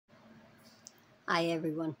Hi,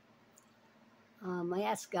 everyone. I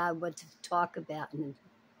asked God what to talk about, and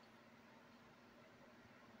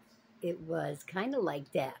it was kind of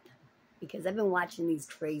like that because I've been watching these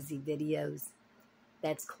crazy videos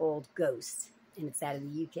that's called Ghost, and it's out of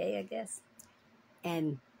the UK, I guess.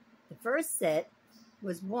 And the first set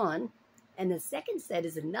was one, and the second set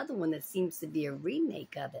is another one that seems to be a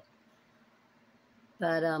remake of it.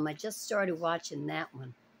 But I just started watching that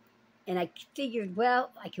one, and I figured, well,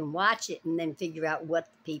 I can watch it and then figure out what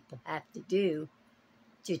the people have to do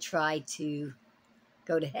to try to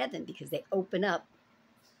go to heaven, because they open up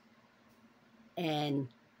and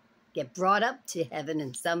get brought up to heaven,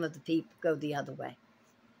 and some of the people go the other way.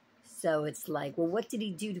 So it's like, well, what did he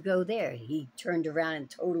do to go there? He turned around and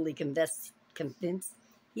totally convinced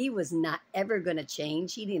he was not ever going to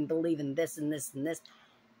change. He didn't believe in this and this and this,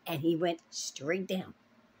 and he went straight down.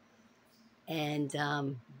 And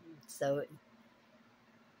so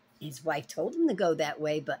his wife told him to go that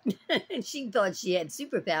way, but she thought she had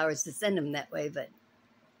superpowers to send him that way. But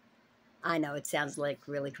I know it sounds like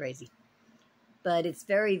really crazy, but it's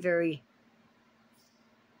very, very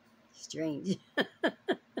strange.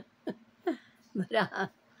 But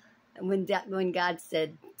when God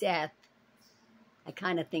said death, I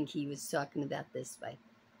kind of think he was talking about this way.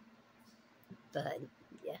 But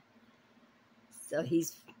yeah, so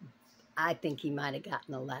I think he might have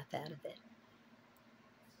gotten a laugh out of it.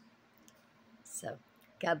 So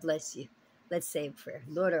God bless you. Let's say a prayer.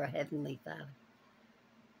 Lord, our Heavenly Father,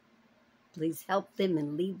 please help them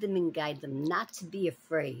and lead them and guide them not to be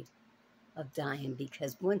afraid of dying,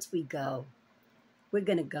 because once we go, we're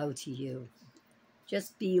going to go to you.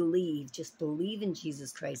 Just believe in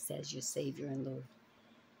Jesus Christ as your Savior and Lord.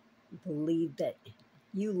 Believe that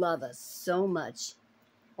you love us so much.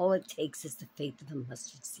 All it takes is the faith of a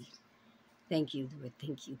mustard seed. Thank you, Lord.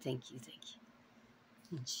 Thank you, thank you, thank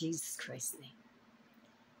you. In Jesus Christ's name.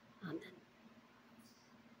 Amen.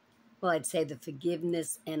 Well, I'd say the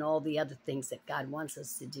forgiveness and all the other things that God wants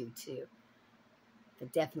us to do too.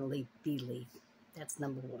 But definitely believe. That's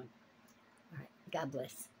number one. All right. God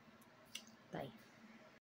bless. Bye.